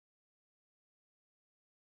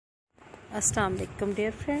Assalamu alaikum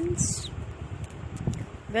dear friends,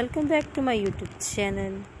 welcome back to my YouTube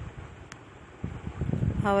channel.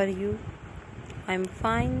 How are you? I'm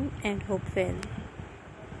fine and hope well.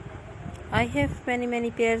 I have many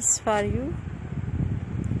prayers for you.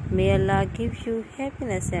 May Allah give you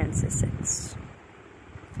happiness and success.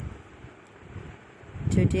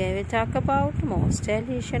 Today I will talk about most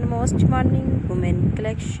stylish and most demanding women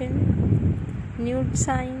collection, new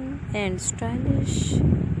design and stylish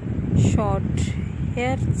short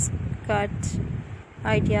haircut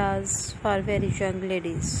ideas for very young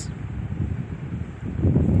ladies.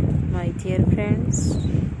 My dear friends,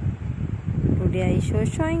 today I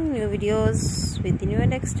showing new videos with new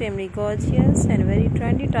and extremely gorgeous and very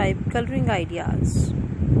trendy type coloring ideas.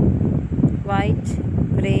 White,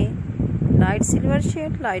 grey, light silver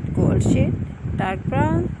shade, light gold shade, dark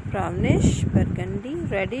brown, brownish, burgundy,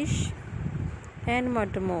 reddish and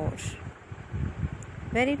much more.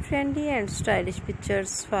 Very trendy and stylish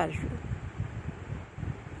pictures for you.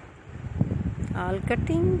 All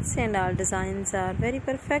cuttings and all designs are very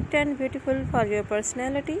perfect and beautiful for your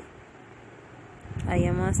personality. I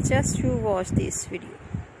must suggest you watch this video.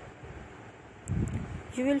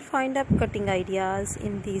 You will find up cutting ideas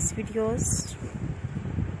in these videos.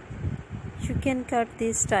 You can cut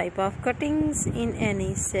this type of cuttings in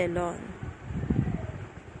any salon.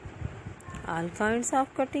 All kinds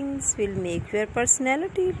of cuttings will make your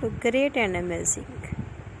personality look great and amazing.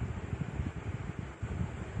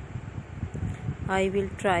 I will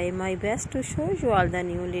try my best to show you all the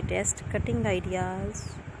new latest cutting ideas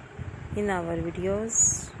in our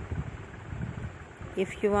videos.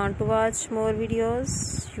 If you want to watch more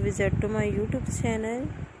videos, you visit to my YouTube channel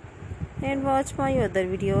and watch my other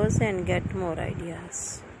videos and get more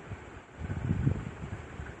ideas.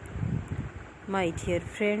 My dear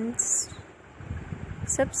friends,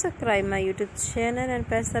 subscribe my YouTube channel and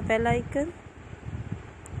press the bell icon.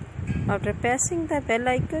 After pressing the bell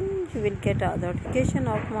icon, you will get all the notification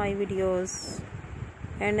of my videos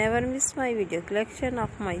and never miss my video collection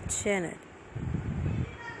of my channel.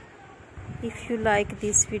 If you like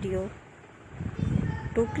this video,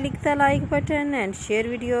 do click the like button and share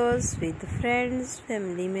videos with friends,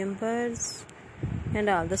 family members and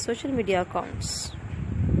all the social media accounts.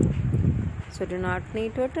 So do not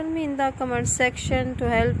need to tell me in the comment section to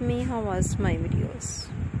help me how was my videos.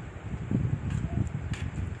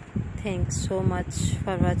 Thanks so much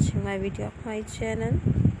for watching my video of my channel.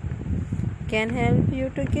 Can help you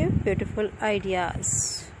to give beautiful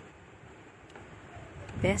ideas.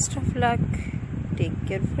 Best of luck. Take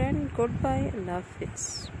care friend. Goodbye. Allah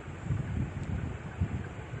Hafiz.